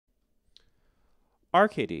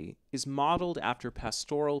Arcady is modeled after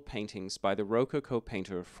pastoral paintings by the Rococo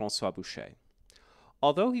painter François Boucher.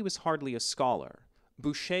 Although he was hardly a scholar,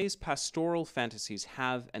 Boucher's pastoral fantasies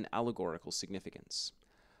have an allegorical significance.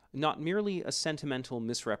 Not merely a sentimental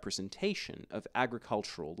misrepresentation of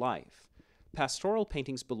agricultural life, pastoral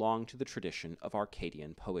paintings belong to the tradition of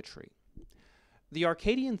Arcadian poetry. The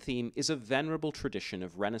Arcadian theme is a venerable tradition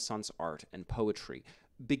of Renaissance art and poetry,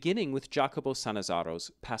 beginning with Jacopo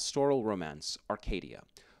Sannazzaro's pastoral romance, Arcadia,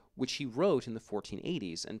 which he wrote in the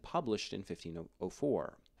 1480s and published in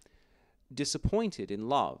 1504. Disappointed in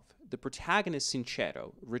love, the protagonist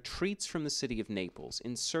Sincero retreats from the city of Naples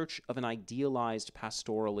in search of an idealized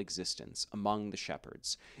pastoral existence among the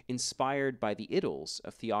shepherds, inspired by the idyls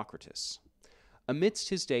of Theocritus. Amidst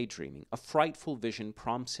his daydreaming, a frightful vision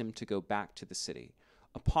prompts him to go back to the city,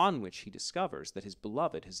 upon which he discovers that his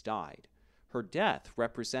beloved has died. Her death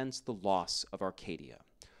represents the loss of Arcadia.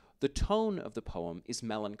 The tone of the poem is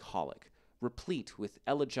melancholic, replete with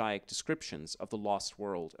elegiac descriptions of the lost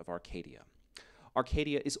world of Arcadia.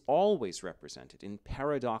 Arcadia is always represented in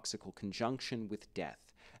paradoxical conjunction with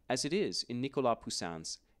death, as it is in Nicolas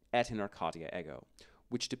Poussin's Et in Arcadia Ego,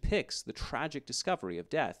 which depicts the tragic discovery of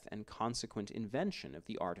death and consequent invention of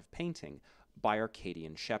the art of painting by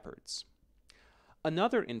Arcadian shepherds.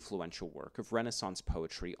 Another influential work of Renaissance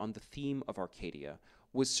poetry on the theme of Arcadia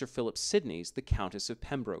was Sir Philip Sidney's The Countess of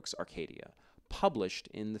Pembroke's Arcadia, published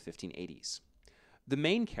in the 1580s. The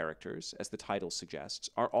main characters, as the title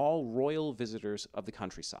suggests, are all royal visitors of the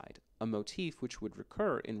countryside, a motif which would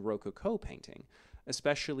recur in Rococo painting,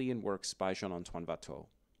 especially in works by Jean-Antoine Watteau.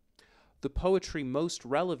 The poetry most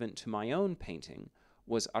relevant to my own painting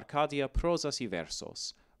was Arcadia Prosas y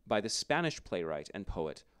Versos by the Spanish playwright and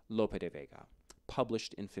poet Lope de Vega,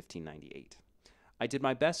 published in 1598. I did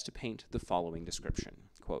my best to paint the following description.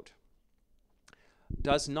 Quote,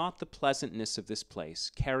 "Does not the pleasantness of this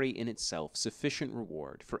place carry in itself sufficient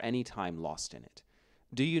reward for any time lost in it?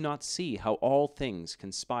 Do you not see how all things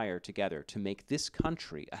conspire together to make this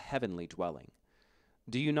country a heavenly dwelling?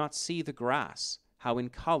 Do you not see the grass, how in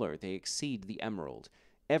color they exceed the emerald,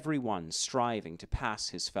 every one striving to pass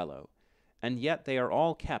his fellow, and yet they are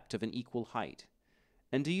all kept of an equal height?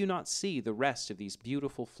 And do you not see the rest of these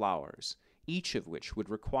beautiful flowers, each of which would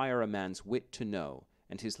require a man's wit to know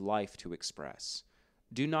and his life to express?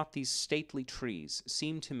 Do not these stately trees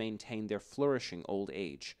seem to maintain their flourishing old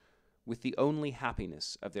age, with the only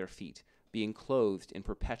happiness of their feet being clothed in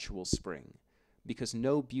perpetual spring, because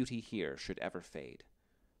no beauty here should ever fade?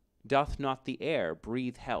 Doth not the air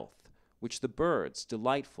breathe health, which the birds,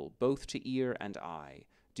 delightful both to ear and eye,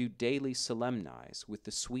 do daily solemnize with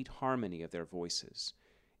the sweet harmony of their voices?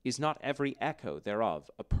 Is not every echo thereof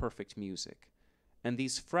a perfect music? And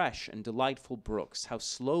these fresh and delightful brooks, how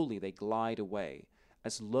slowly they glide away,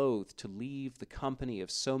 as loath to leave the company of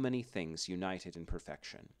so many things united in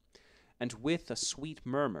perfection. And with a sweet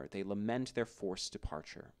murmur they lament their forced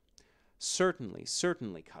departure. Certainly,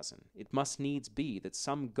 certainly, cousin, it must needs be that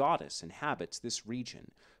some goddess inhabits this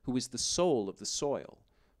region, who is the soul of the soil,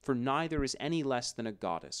 for neither is any less than a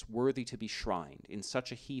goddess worthy to be shrined in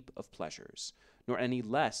such a heap of pleasures, nor any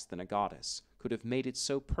less than a goddess could have made it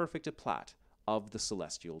so perfect a plat of the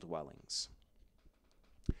celestial dwellings."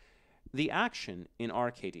 The action in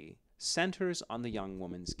Arcady centers on the young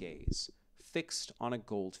woman's gaze, fixed on a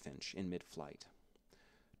goldfinch in mid-flight.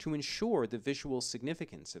 To ensure the visual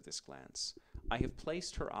significance of this glance, I have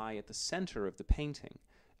placed her eye at the center of the painting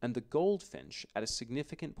and the goldfinch at a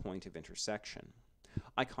significant point of intersection.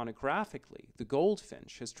 Iconographically, the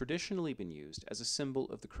goldfinch has traditionally been used as a symbol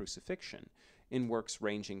of the crucifixion in works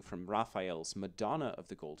ranging from Raphael's Madonna of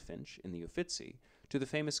the Goldfinch in the Uffizi to the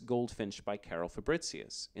famous Goldfinch by Karel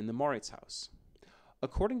Fabricius in the Mauritshuis.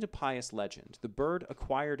 According to pious legend, the bird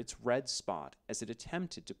acquired its red spot as it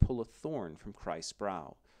attempted to pull a thorn from Christ's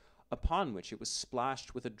brow, upon which it was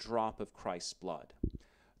splashed with a drop of Christ's blood.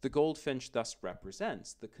 The goldfinch thus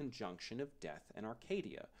represents the conjunction of death and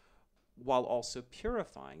Arcadia, while also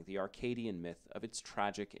purifying the Arcadian myth of its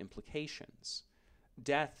tragic implications.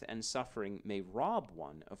 Death and suffering may rob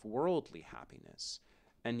one of worldly happiness,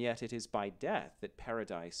 and yet it is by death that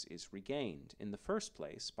paradise is regained, in the first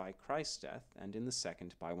place by Christ's death, and in the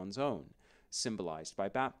second by one's own, symbolized by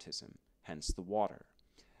baptism, hence the water.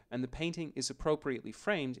 And the painting is appropriately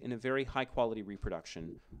framed in a very high-quality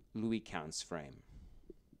reproduction, Louis XV frame.